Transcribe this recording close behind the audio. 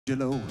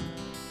Jello.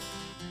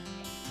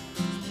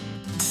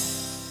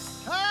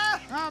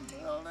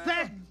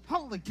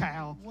 Holy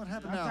cow. What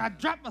happened now? I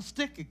dropped my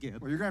stick again.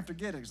 Well, you're going to have to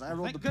get it because I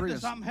rolled Thank the Prius.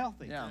 goodness I'm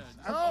healthy. Yeah.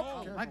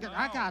 I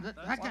got it.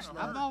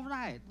 I'm all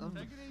right. I'm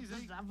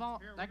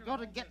going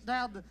to get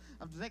down.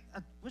 I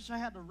wish I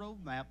had a road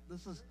map.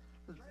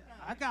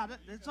 I got it.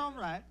 It's all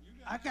right.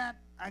 I got it.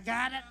 I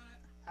got it.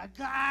 I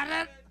got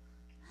it.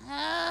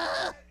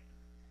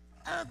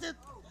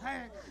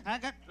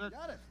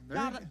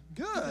 Got it.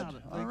 Good. Got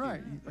it. All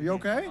right. Are you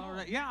okay? All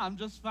right. Yeah, I'm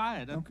just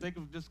fine. I think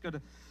I'm just going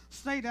to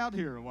stay down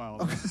here a while.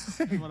 Okay.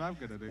 That's what I'm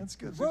going to do. That's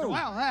good. Whoa.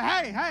 Wow.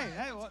 Hey,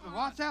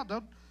 watch out.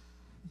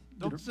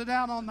 Don't sit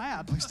down on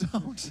that. Please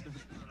don't.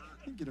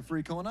 You get a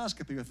free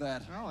colonoscopy with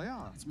that. Oh,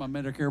 yeah. It's my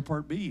Medicare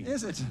Part B.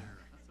 Is it?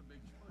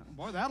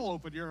 Boy, that'll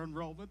open your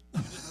enrollment.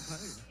 I'll tell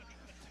you.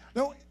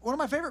 No, one of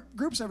my favorite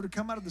groups ever to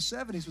come out of the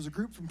 70s was a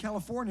group from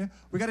California.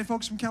 We got any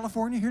folks from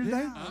California here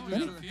today?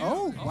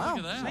 Oh, wow.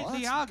 Look at that. Well, St. that's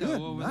Diego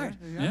good. over Right.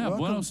 there. Yeah, Welcome.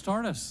 Buenos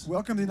Tardes.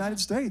 Welcome to the United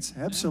States.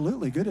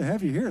 Absolutely. Good to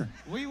have you here.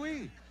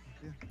 Oui.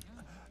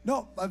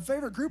 No, my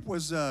favorite group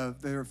was,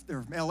 they're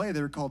from L.A.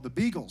 They were called the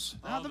Beagles.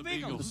 The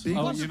Beagles. The Oh,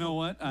 Beagles. you know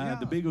what?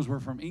 The Beagles were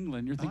from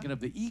England. You're thinking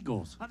of the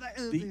Eagles.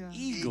 The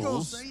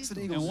Eagles. It's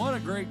the Eagles. And what a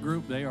great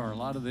group they are. A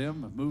lot of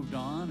them have moved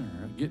on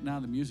or are getting out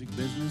of the music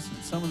business. And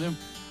some of them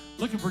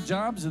looking for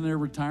jobs in their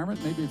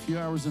retirement, maybe a few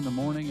hours in the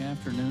morning,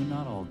 afternoon,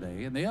 not all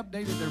day. And they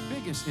updated their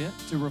biggest hit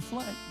to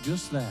reflect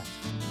just that.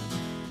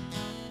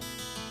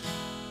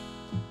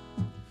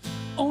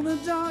 On a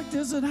dark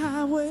desert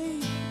highway,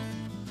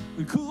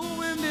 the cool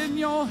wind in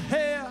your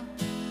hair,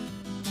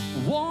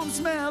 the warm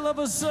smell of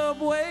a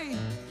subway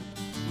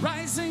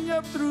rising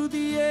up through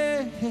the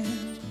air.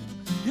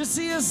 You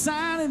see a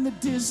sign in the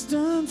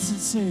distance that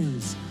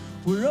says,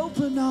 "We're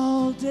open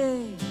all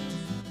day."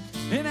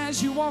 And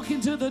as you walk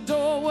into the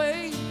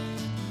doorway,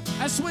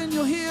 that's when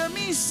you'll hear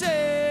me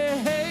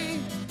say, "Hey,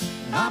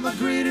 I'm a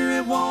greeter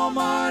at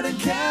Walmart in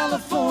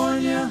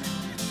California.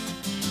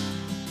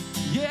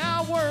 Yeah,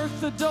 I work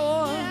the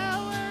door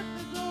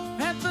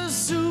at the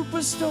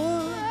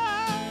superstore.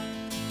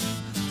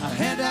 I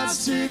hand out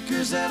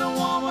stickers at a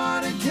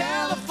Walmart in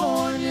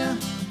California,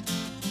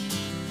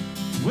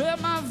 where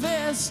my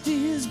vest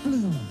is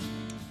blue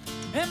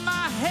and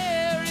my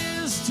hair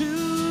is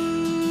too."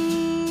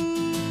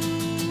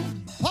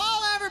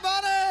 Paul,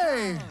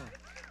 everybody!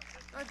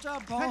 Great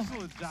job, Paul.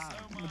 Excellent job.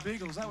 The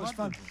Beagles, that was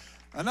fun.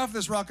 Enough of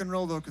this rock and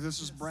roll, though, because this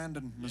is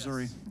Brandon,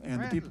 Missouri.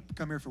 And the people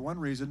come here for one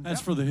reason.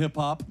 That's for the hip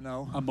hop.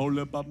 No. I'm all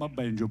about my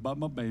banjo,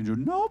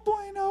 No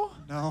bueno.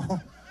 No.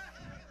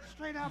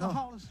 Straight out of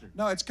Hollister.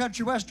 No, it's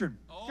country western.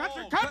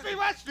 Country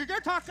western.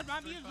 You're talking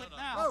my music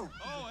now.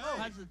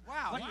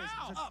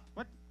 Wow.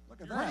 What?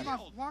 Look at Where did that. my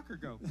walker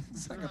go?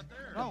 It's like a,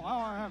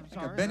 I'm like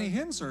sorry. a Benny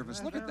Hinn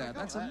service. Look at that.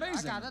 That's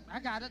amazing. I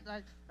got it.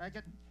 I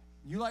get.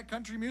 You like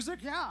country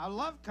music? Yeah, I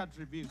love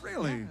country music.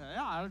 Really?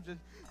 Yeah.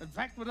 In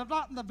fact, when I'm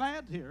not in the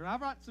band here, I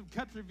write some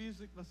country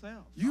music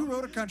myself. You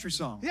wrote a country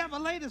song. Yeah, my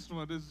latest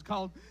one is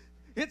called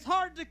 "It's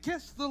Hard to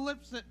Kiss the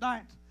Lips at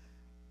Night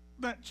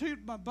That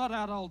Chewed My Butt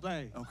Out All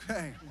Day."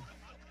 Okay.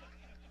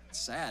 It's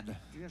sad.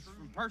 Yes,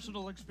 from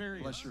personal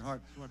experience. Bless your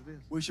heart. That's what it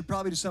is. We should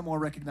probably do something more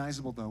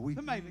recognizable, though.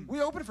 Maybe.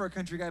 We opened for a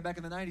country guy back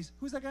in the 90s.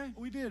 Who's that guy?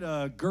 We did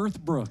Girth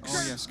Brooks.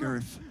 Oh, yes,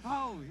 Girth.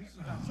 Oh,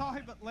 I saw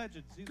him at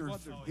Legends. He's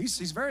wonderful.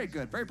 He's very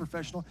good, very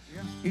professional.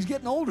 Yeah. He's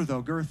getting older,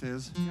 though, Girth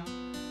is. Yeah.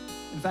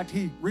 In fact,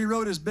 he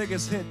rewrote his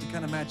biggest hit to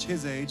kind of match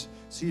his age.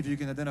 See if you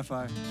can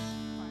identify.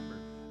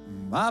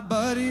 My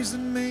buddies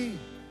and me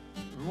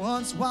were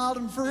once wild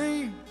and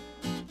free.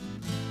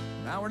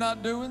 Now we're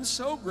not doing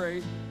so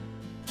great.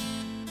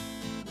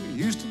 We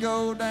used to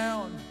go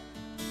down,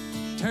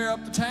 tear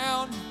up the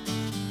town.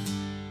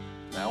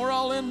 Now we're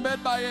all in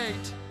bed by 8.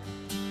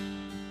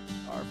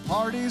 Our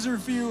parties are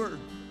fewer.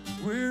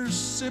 We're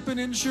sipping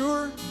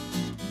Ensure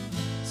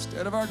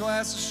instead of our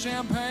glass of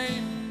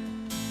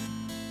champagne.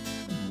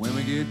 And when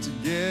we get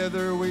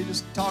together, we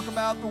just talk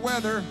about the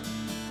weather,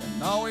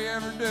 and all we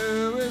ever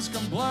do is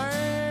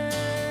complain.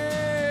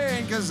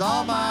 'Cause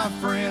all my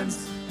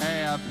friends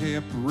have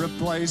hip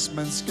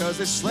replacements, 'cause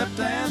they slipped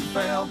and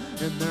fell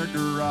in their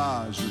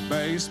garage or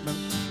basement.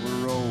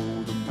 We're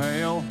old and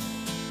pale,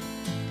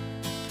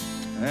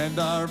 and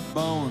our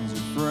bones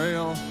are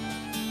frail.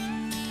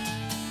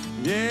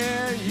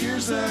 Yeah,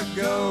 years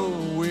ago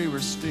we were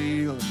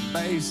stealing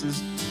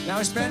bases. Now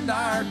we spend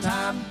our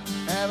time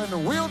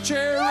having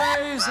wheelchair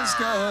races,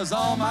 'cause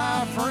all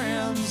my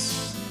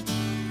friends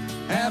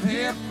have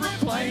hip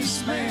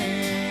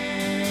replacements.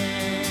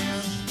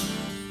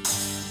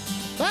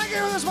 Thank you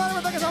for this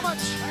one. Thank you so much.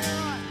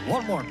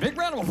 One more big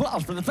round of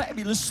applause for the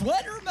fabulous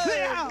Sweater Man.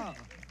 Yeah.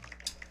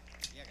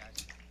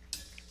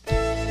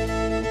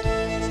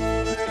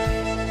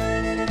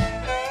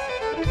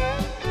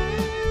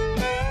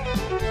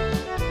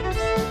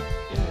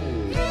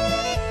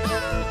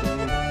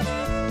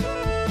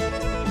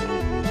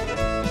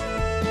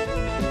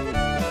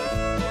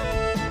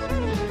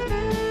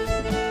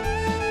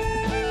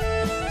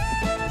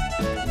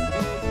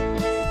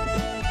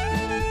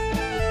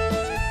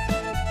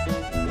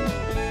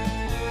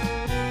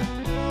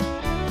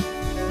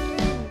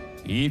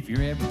 If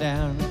you're ever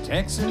down in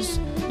Texas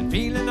and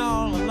feeling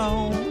all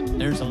alone,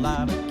 there's a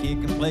lot of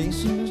kicking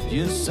places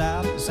just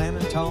south of San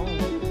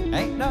Antonio.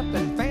 Ain't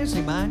nothing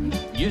fancy, mind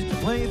you, just a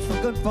place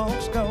where good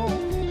folks go.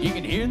 You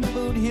can hear the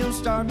boot heels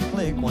start to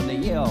click when they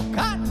yell,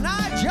 Cotton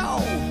Eye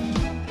Joe!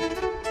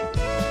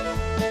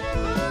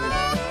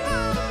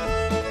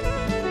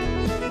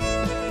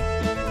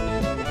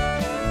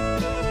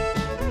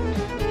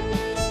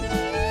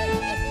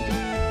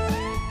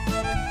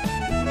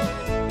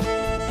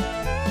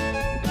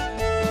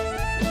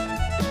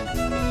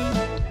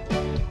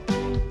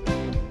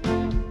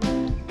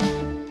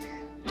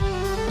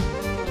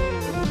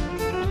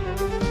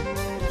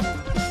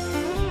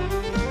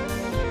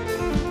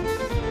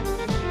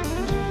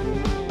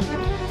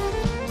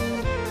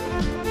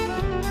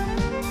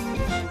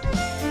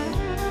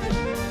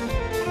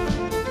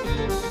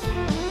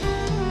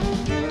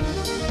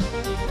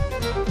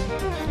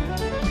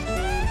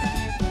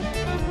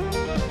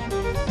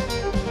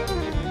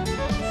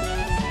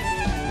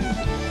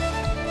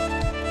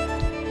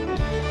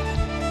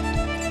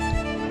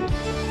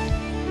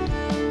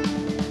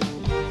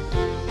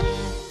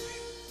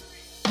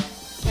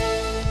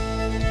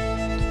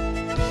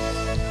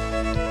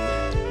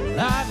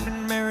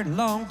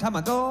 Long time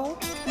ago,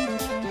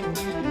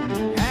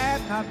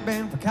 had not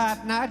been for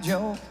Cotton Eye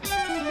Joe.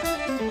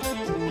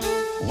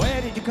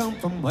 Where did you come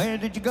from? Where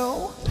did you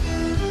go?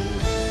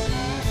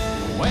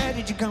 Where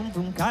did you come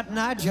from, Cotton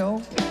Eye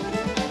Joe?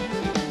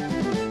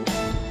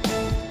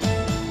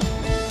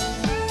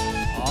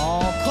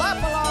 Oh, clap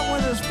along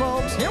with us,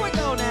 folks. Here we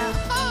go now.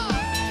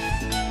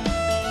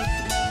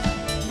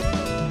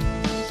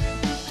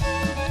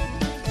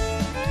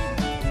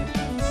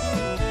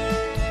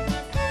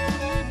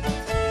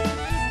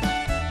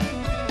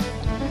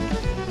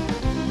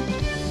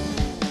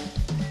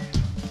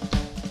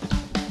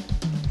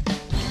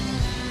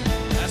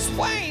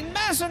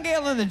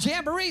 And the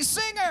Jamboree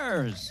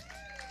Singers.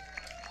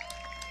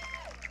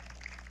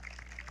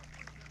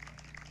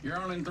 You're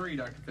on in 3,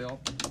 Dr. Phil.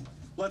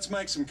 Let's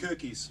make some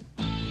cookies.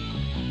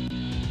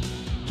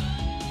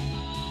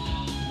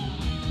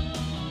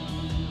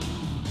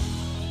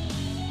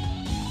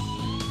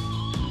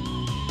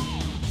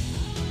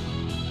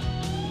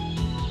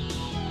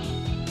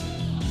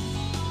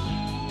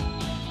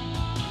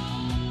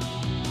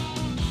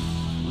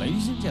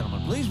 Ladies and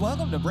gentlemen, please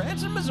welcome to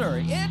Branson,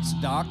 Missouri, it's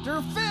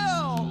Dr. Phil.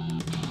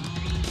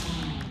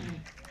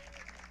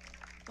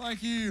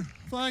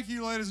 Thank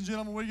you, ladies and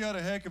gentlemen. We got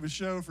a heck of a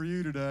show for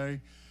you today.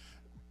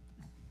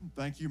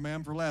 Thank you,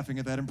 ma'am, for laughing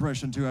at that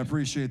impression, too. I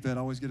appreciate that.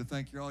 I always get to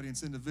thank your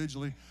audience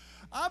individually.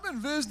 I've been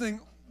visiting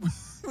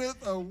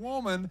with a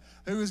woman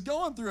who is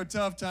going through a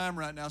tough time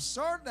right now.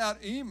 Started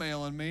out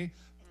emailing me,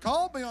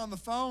 called me on the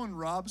phone,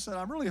 Rob, said,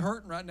 I'm really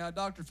hurting right now,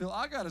 Dr. Phil.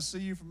 I got to see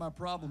you for my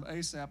problem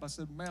ASAP. I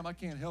said, ma'am, I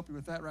can't help you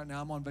with that right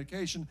now. I'm on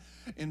vacation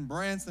in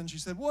Branson. She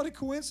said, what a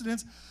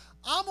coincidence.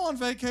 I'm on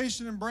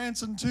vacation in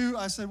Branson, too.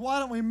 I said, why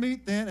don't we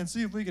meet then and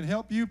see if we can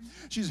help you?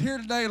 She's here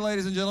today,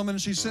 ladies and gentlemen,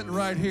 and she's sitting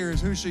right here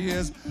is who she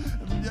is.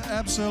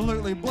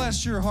 Absolutely.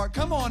 Bless your heart.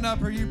 Come on up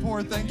here, you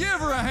poor thing. Give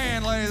her a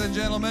hand, ladies and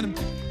gentlemen.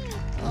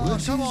 Oh,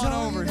 come on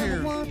over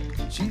here.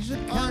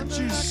 Aren't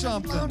you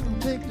something?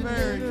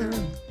 Very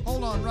good.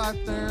 Hold on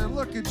right there.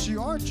 Look at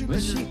you. Aren't you? Your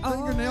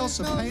fingernails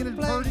so painted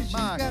pretty?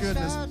 My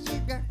goodness.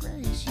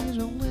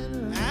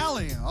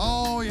 Allie.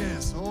 Oh,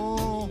 yes.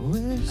 Oh,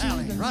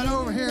 Allie. Right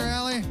over here,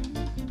 Allie.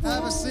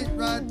 Have a seat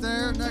right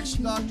there next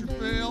to Dr.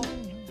 Phil.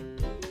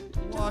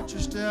 Watch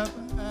your step.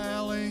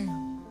 Allie.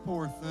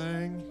 Poor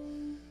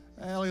thing.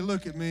 Allie,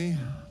 look at me.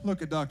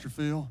 Look at Dr.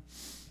 Phil.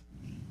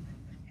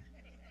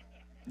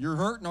 You're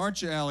hurting,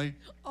 aren't you, Allie?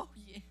 Oh,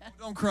 yeah.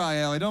 Don't cry,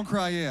 Allie. Don't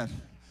cry yet.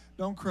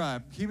 Don't cry.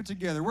 Keep it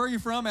together. Where are you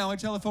from, Allie?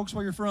 Tell the folks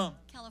where you're from.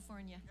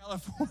 California.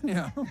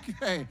 California.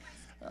 Okay.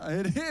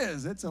 It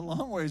is. It's a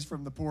long ways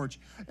from the porch.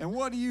 And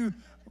what do you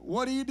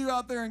do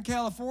out there in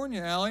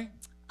California, Allie?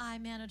 I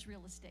manage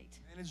real estate.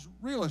 Manage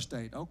real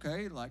estate.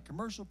 Okay. Like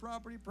commercial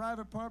property,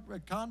 private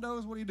property,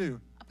 condos. What do you do?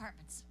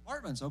 Apartments.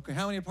 Apartments. Okay.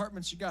 How many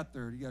apartments you got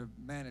there? You got to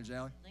manage,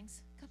 Allie?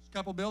 Buildings.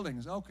 Couple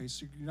buildings. Okay,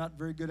 so you're not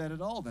very good at it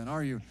all then,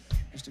 are you?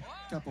 Just a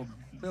couple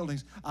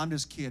buildings. I'm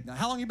just kidding. Now,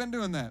 how long you been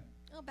doing that?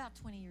 Oh, about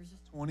 20 years.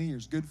 20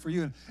 years. Good for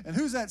you. And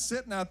who's that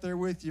sitting out there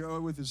with you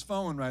with his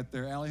phone right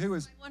there, Allie? Who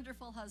is? My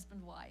wonderful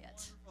husband,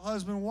 Wyatt.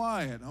 Husband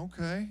Wyatt.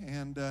 Okay.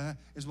 And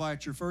is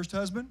Wyatt your first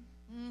husband?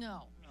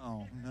 No.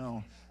 Oh,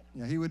 no.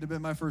 Yeah, he wouldn't have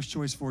been my first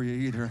choice for you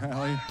either,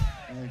 Allie.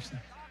 Actually,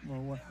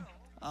 well,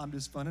 I'm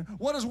just funning.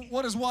 What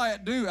does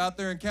Wyatt do out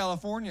there in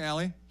California,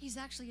 Allie? He's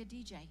actually a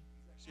DJ.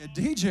 A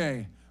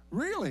DJ.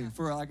 Really?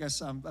 For, I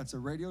guess, that's a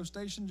radio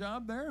station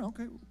job there?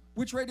 Okay.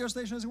 Which radio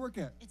station does he work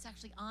at? It's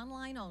actually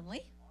online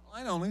only.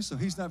 Online only, so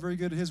he's not very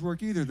good at his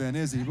work either then,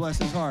 is he? Bless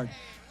his heart.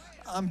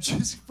 I'm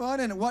just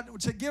fun. And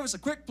to give us a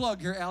quick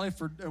plug here, Allie,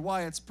 for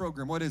Wyatt's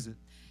program. What is it?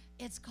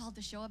 It's called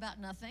The Show About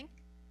Nothing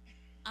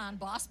on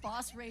Boss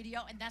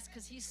Radio, and that's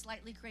because he's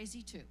slightly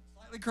crazy, too.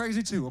 Slightly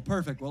crazy, too. Well,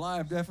 perfect. Well,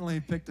 I've definitely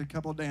picked a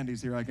couple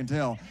dandies here, I can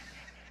tell.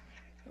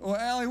 Well,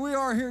 Allie, we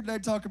are here today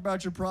to talk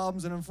about your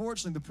problems, and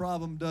unfortunately, the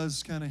problem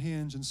does kind of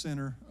hinge and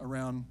center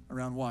around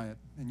Wyatt,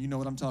 and you know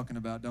what I'm talking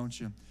about, don't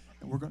you?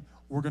 And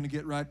we're going to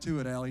get right to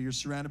it, Allie. You're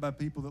surrounded by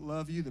people that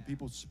love you, that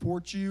people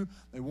support you,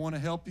 they want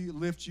to help you,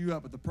 lift you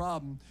up, but the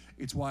problem,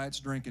 it's Wyatt's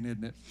drinking,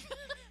 isn't it?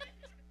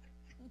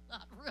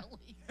 Not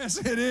really. Yes,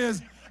 it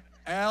is.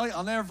 Allie,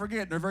 I'll never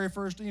forget, their very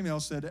first email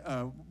said,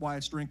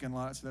 Wyatt's drinking a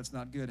lot, so that's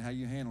not good. How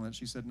you handle it?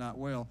 She said, not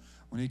well.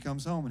 When he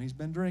comes home and he's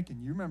been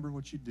drinking, you remember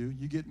what you do.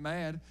 You get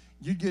mad,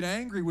 you'd get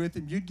angry with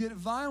him, you'd get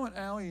violent,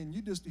 Allie, and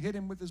you just hit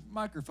him with his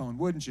microphone,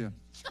 wouldn't you?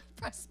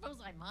 I suppose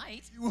I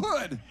might. You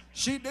would.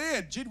 She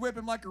did. She'd whip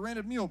him like a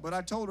rented mule, but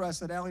I told her, I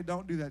said, Allie,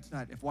 don't do that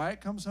tonight. If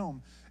Wyatt comes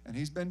home and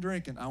he's been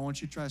drinking, I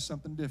want you to try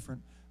something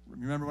different.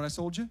 Remember what I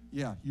told you?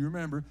 Yeah, you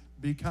remember.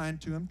 Be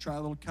kind to him. Try a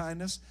little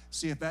kindness.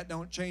 See if that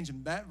don't change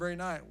him. That very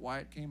night,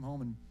 Wyatt came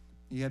home and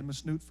he had him a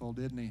snootful,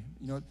 didn't he?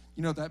 You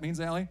know what that means,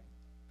 Allie?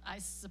 I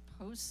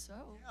suppose so.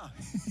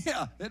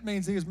 Yeah, it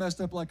means he was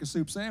messed up like a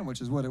soup sandwich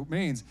is what it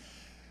means.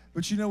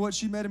 But you know what?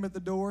 She met him at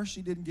the door.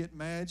 She didn't get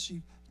mad.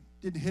 She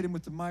didn't hit him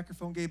with the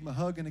microphone, gave him a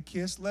hug and a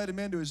kiss, led him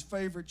into his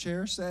favorite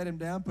chair, sat him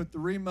down, put the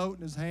remote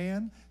in his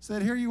hand,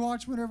 said, here, you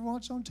watch whatever you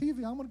watch on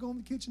TV. I'm going to go in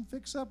the kitchen and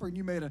fix supper. And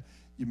you made a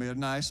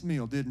nice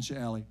meal, didn't you,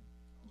 Allie?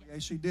 Yeah,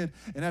 she did.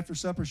 And after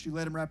supper, she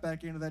led him right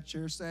back into that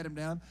chair, sat him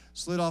down,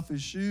 slid off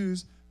his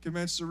shoes,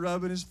 commenced to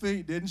rubbing his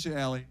feet, didn't she,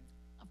 Allie?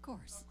 Of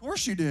course. Of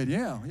course you did,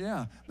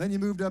 yeah. Then you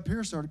moved up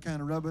here, started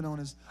kind of rubbing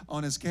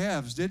on his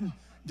calves, didn't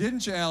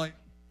you, Allie?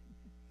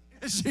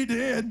 She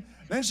did.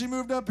 Then she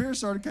moved up here,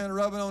 started kind of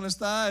rubbing on his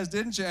thighs,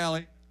 didn't you,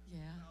 Allie? Yeah.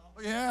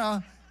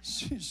 Yeah.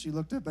 She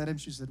looked up at him.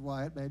 She said,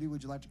 Wyatt, baby,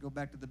 would you like to go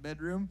back to the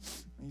bedroom?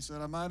 And he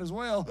said, I might as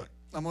well.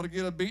 I'm going to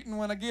get a beating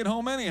when I get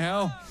home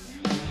anyhow.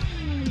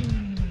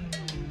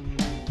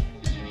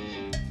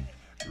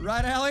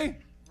 Right, Allie?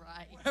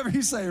 Right. Whatever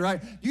you say,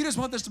 right? You just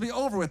want this to be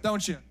over with,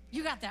 don't you?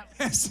 You got that.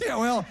 Yeah,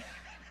 well,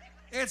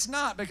 it's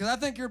not, because I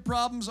think your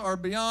problems are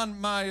beyond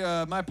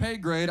my pay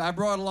grade. I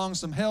brought along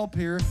some help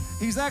here.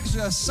 He's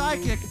actually a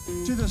psychic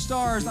to the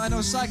stars. I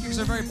know psychics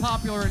are very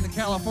popular in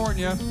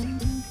California.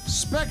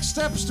 Spec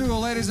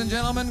Stepstool, ladies and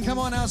gentlemen. Come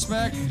on out,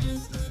 Spec.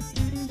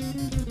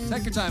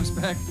 Take your time,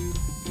 Spec.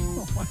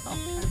 Oh, wow.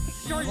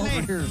 Short Over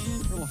name. here.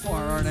 A little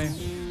far, aren't they?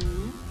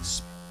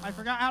 I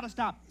forgot how to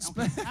stop.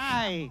 Okay.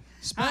 Hi.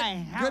 Spec,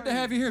 Hi. good to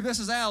have you here. This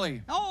is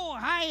Allie. Oh,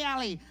 hi,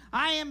 Allie.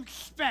 I am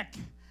Spec.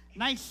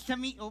 Nice to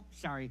meet. Oh,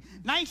 sorry.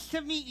 Nice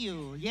to meet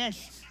you.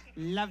 Yes,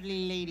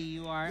 lovely lady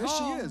you are. Yes,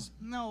 she is.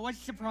 No,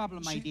 what's the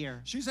problem, my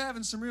dear? She's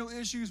having some real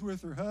issues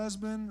with her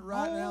husband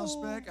right now,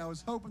 Spec. I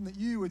was hoping that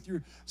you, with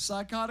your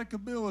psychotic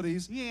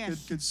abilities,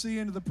 could see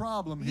into the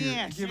problem here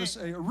and give us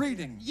a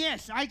reading.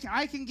 Yes, I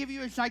can give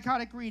you a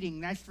psychotic reading,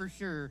 that's for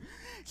sure.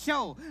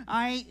 So,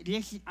 I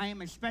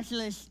am a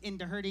specialist in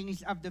the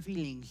hurtings of the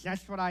feelings.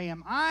 That's what I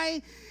am.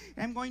 I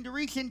am going to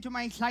reach into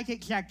my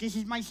psychic sack. This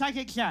is my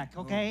psychic sack,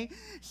 okay? Oh.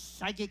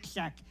 Psychic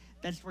sack.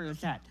 That's where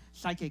it's at.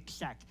 Psychic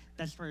sack.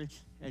 That's where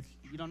it's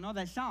you don't know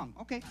that song.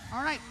 Okay,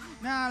 all right.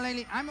 Now,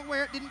 lady, I'm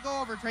aware it didn't go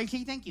over,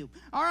 Tracy. Thank you.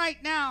 All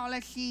right, now,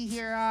 let's see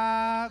here.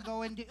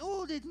 Go into,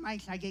 this is my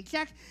psychic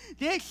sack.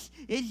 This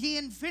is the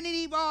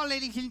infinity ball,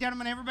 ladies and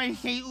gentlemen. Everybody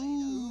say,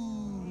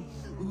 ooh,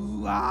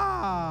 ooh,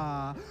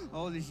 ah.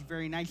 Oh, this is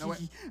very nice. No,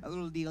 this is a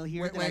little deal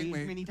here that I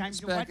use many times.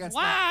 Spec,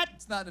 what?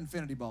 It's not an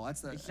infinity ball.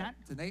 It's an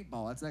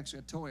 8-ball. That's actually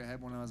a toy I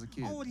had when I was a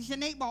kid. Oh, it's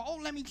an 8-ball.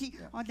 Oh, let me see.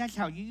 Yeah. Oh, that's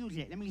how you use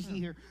it. Let me see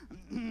here.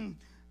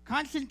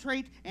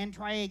 Concentrate and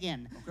try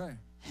again. Okay.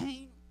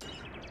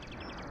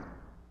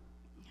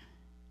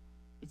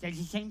 It's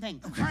the same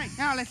thing. Okay. All right,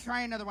 now let's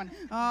try another one.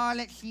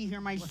 Let's see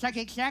here, my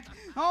psychic sack.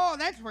 Oh,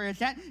 that's where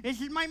it's at. This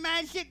is my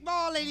magic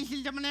ball, ladies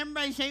and gentlemen.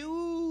 Everybody say,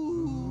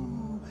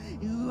 ooh,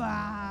 ooh,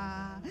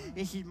 ah.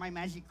 This is my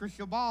magic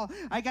crystal ball.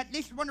 I got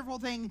this wonderful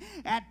thing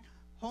at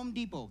Home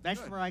Depot. That's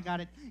where I got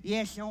it.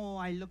 Yes,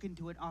 I look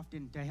into it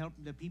often to help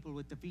the people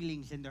with the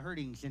feelings and the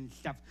hurtings and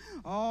stuff.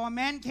 Oh, a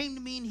man came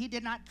to me and he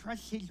did not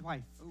trust his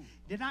wife. Ooh.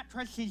 Did not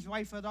trust his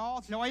wife at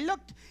all. So I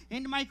looked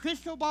into my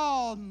crystal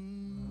ball.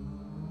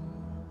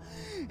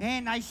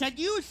 And I said,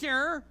 you,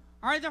 sir,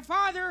 are the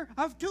father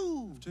of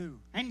 2. 2.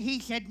 And he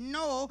said,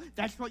 no,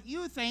 that's what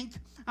you think.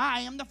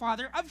 I am the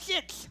father of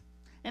 6.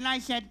 And I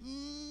said,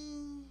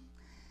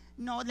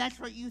 no, that's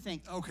what you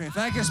think. Okay,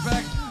 thank you,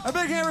 Spec. A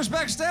big hand for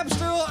Spec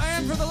Stepstool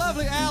and for the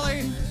lovely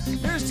Allie.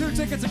 Here's 2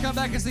 tickets to come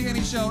back and see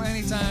any show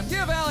anytime.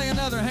 Give Allie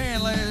another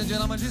hand, ladies and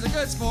gentlemen. She's a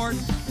good sport.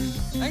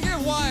 And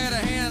give Wyatt a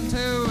hand,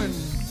 too. And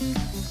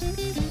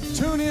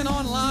tune in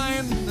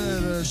online to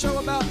the show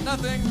about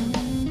nothing.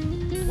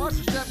 Watch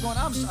your step going.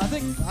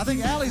 I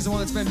think Allie's the one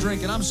that's been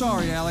drinking. I'm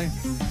sorry, Allie.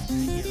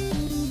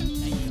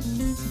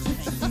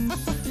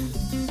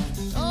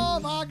 Oh,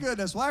 my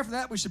goodness. Well, after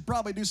that, we should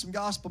probably do some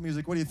gospel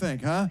music. What do you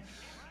think, huh?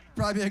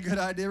 Probably be a good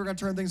idea. We're going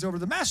to turn things over to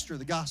the master of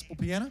the gospel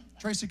piano.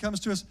 Tracy comes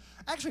to us.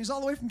 Actually, he's all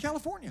the way from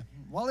California.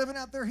 While living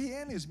out there, he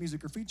and his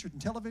music are featured in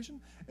television,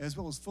 as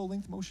well as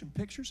full-length motion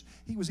pictures.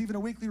 He was even a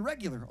weekly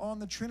regular on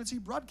the Trinity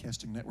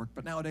Broadcasting Network.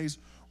 But nowadays,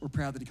 we're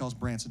proud that he calls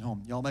Branson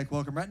home. Y'all make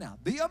welcome right now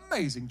the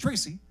amazing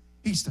Tracy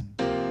Easton.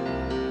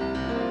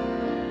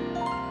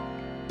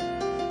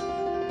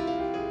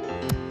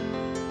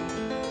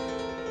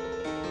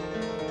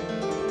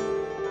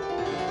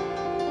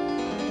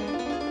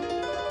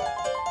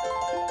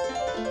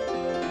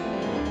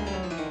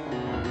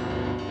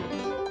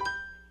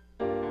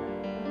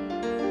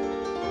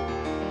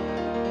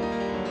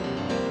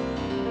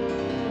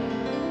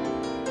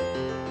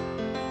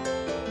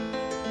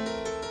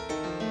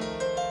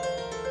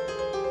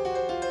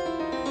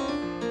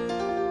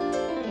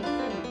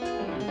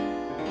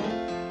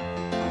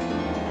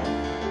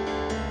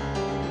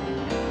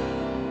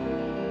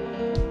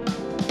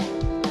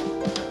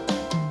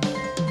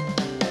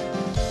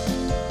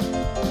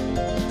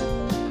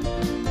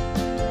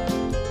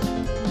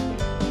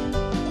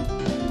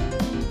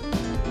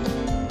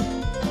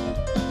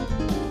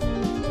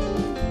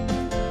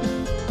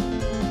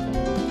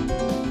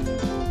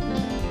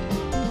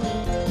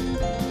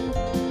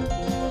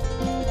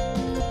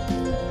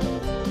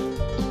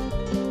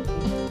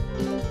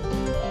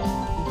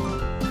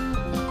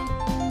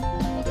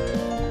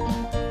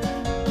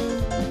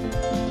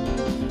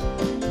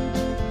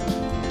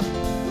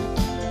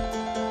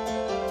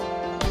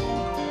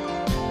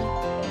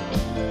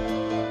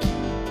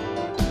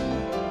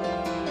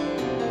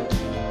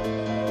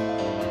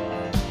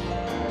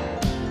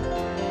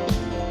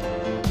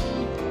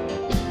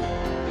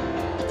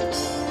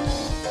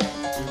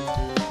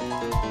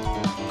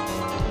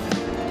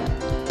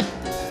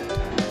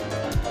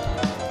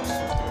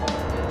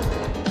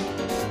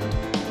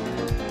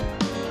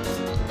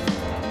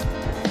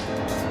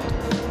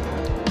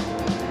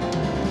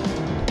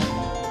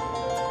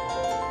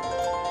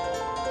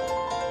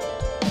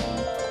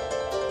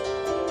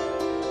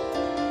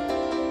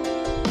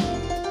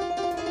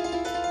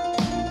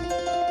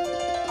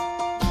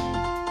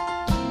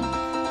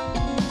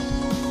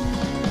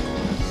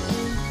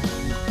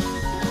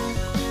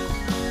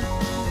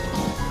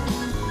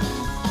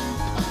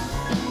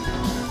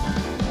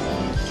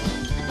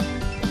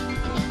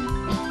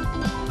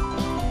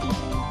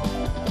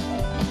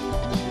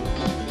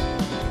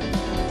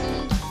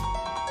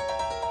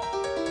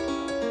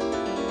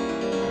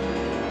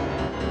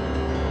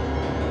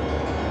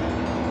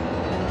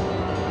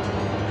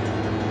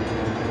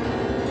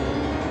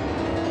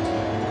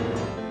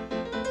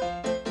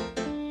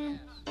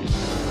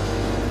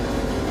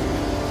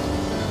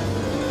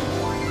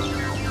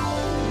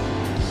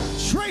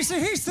 Tracy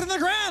Heaston and the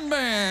Grand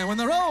Band when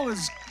the roll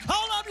is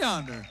called up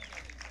yonder.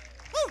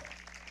 Woo!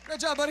 Great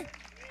job, buddy.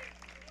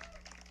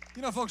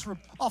 You know, folks, we're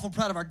awful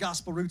proud of our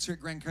gospel roots here at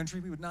Grand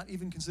Country. We would not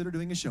even consider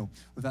doing a show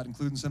without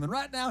including some. And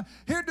right now,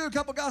 here to do a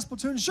couple gospel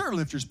tunes, sure to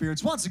lift your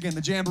spirits. Once again,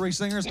 the Jamboree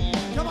Singers.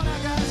 Come on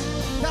out,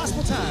 guys.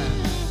 Gospel time.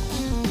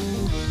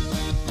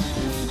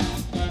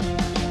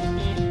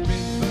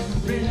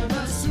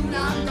 River, soon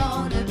I'm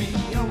gonna be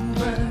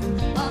over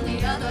on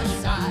the other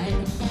side.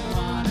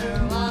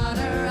 Water,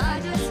 water, I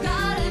just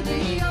gotta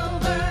be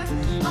over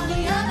on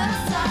the other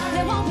side.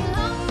 It won't be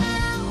long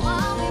now,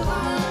 I'll be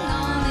walking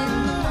on in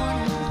the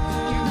morning.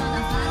 You're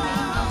gonna find me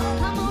home.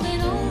 I'm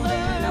moving over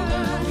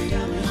on the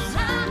other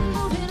side. I'm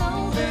moving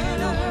over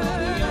on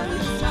the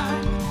other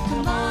side.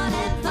 Come on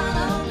and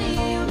follow me,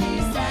 you'll be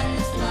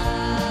satisfied.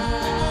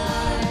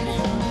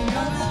 On the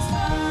other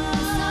side,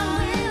 the sun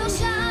will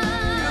shine.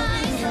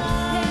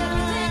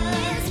 Everything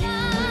is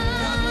fine.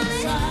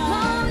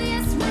 Oh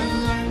yes, we'll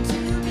learn to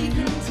be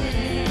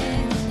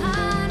content. I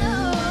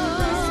know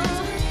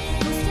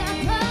we'll step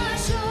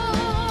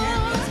ashore,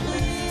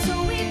 so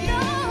we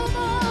know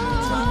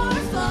more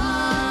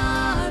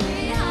far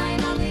behind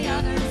on the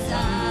other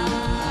side.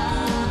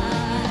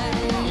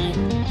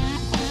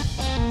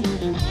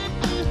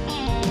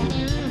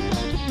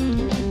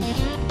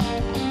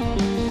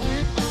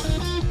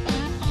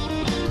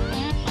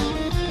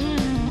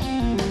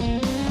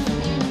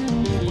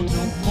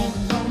 No more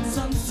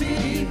lonesome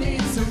city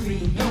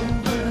misery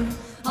over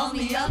on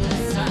the other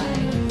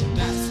side.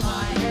 That's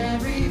why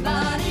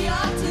everybody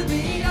ought to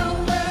be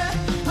over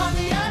on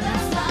the other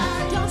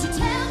side. Don't you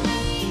tell me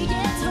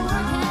get to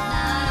work and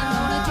I'm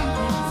gonna do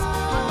this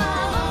on my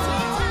own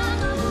sweet time.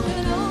 I'm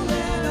moving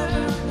over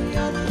on the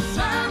other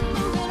side. I'm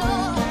moving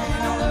over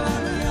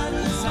on the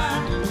other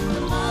side.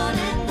 Come on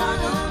and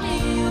follow me,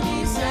 you'll be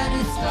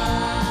satisfied.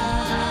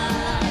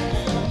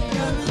 On the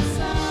other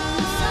side,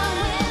 the sun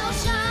will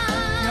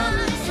shine.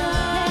 Everything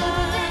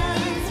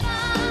is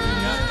fine.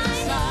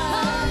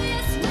 Oh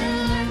yes, we'll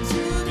learn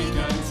to be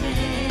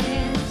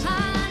content. I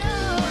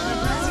know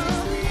we'll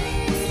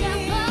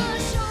step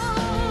ashore,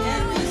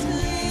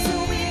 so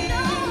we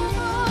know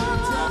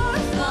more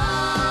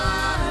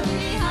far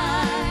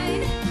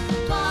behind,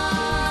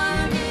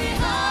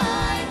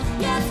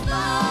 yes,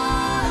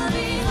 far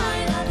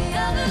behind on the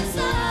other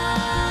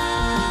side.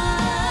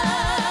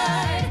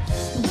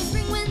 The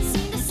whispering winds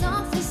seem to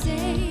softly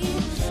say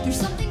there's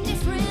something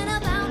different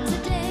about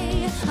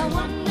today. I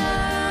wonder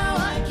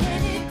what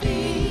can it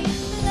be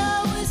that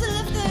always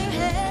lift their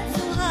heads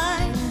so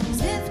high,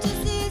 as if to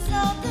see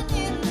something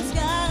in the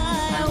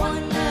sky. I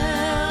wonder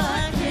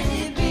what can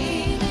it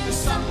be? There's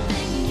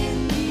something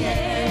in the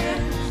air.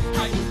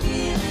 I can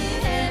feel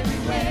it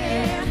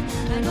everywhere.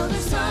 I know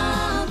there's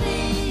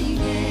something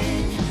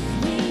in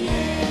the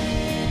air.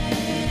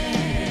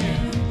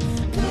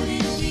 Could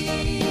it be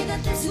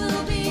that this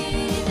will be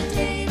the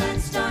day that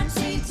starts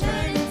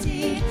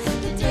eternity?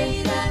 The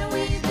day that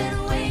we've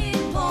been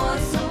waiting for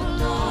so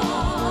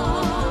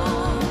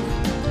long.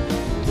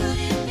 Could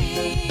it be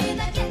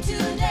that yet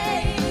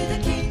today the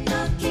King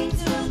of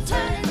Kings will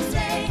turn and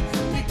say,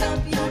 pick up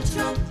your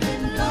trumpet,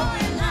 blow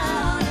it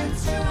loud and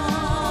strong?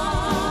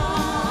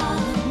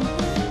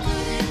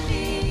 Could it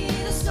be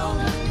the soul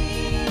of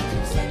me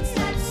can sense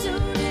that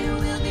soon it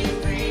will be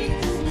free?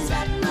 Is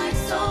that my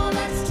soul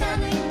that's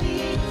telling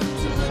me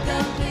to look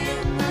up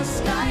in the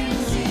sky and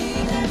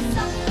see there's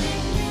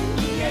something in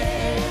the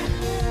air?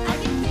 I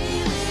can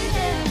feel it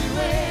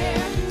everywhere.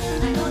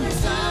 I know there's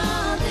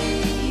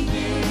something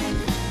in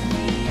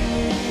the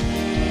air.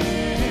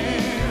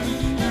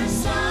 There's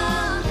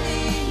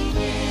something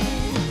in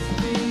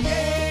the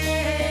air.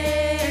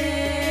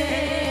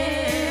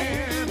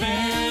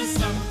 There's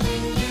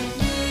something in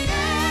the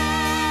air.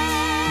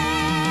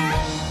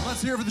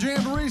 Let's hear it for the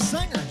Jamboree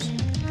Singers.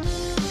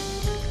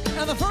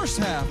 And the first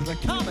half of the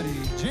Comedy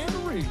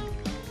Jamboree.